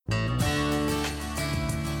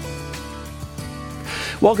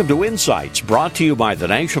Welcome to Insights, brought to you by the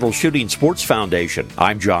National Shooting Sports Foundation.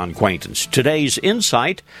 I'm John Quaintance. Today's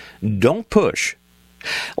insight, don't push.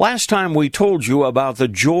 Last time we told you about the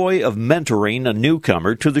joy of mentoring a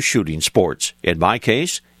newcomer to the shooting sports. In my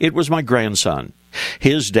case, it was my grandson.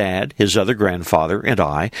 His dad, his other grandfather, and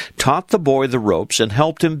I taught the boy the ropes and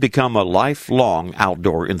helped him become a lifelong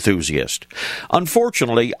outdoor enthusiast.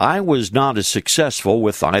 Unfortunately, I was not as successful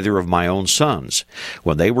with either of my own sons.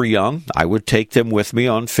 When they were young, I would take them with me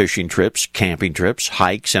on fishing trips, camping trips,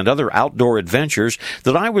 hikes, and other outdoor adventures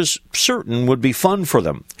that I was certain would be fun for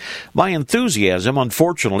them. My enthusiasm,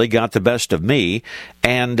 unfortunately, got the best of me,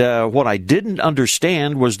 and what I didn't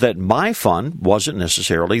understand was that my fun wasn't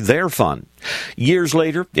necessarily their fun. Years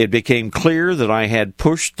later, it became clear that I had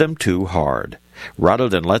pushed them too hard. Rather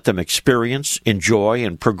than let them experience, enjoy,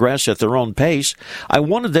 and progress at their own pace, I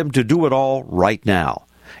wanted them to do it all right now.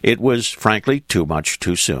 It was, frankly, too much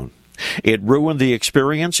too soon. It ruined the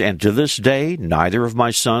experience, and to this day, neither of my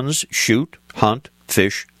sons shoot, hunt,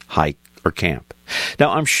 fish, hike, or camp.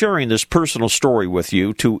 Now, I'm sharing this personal story with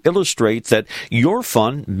you to illustrate that your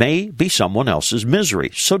fun may be someone else's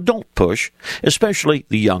misery, so don't push, especially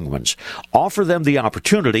the young ones. Offer them the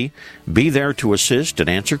opportunity, be there to assist and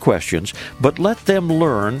answer questions, but let them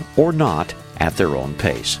learn or not at their own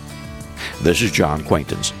pace. This is John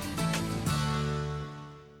Quaintance.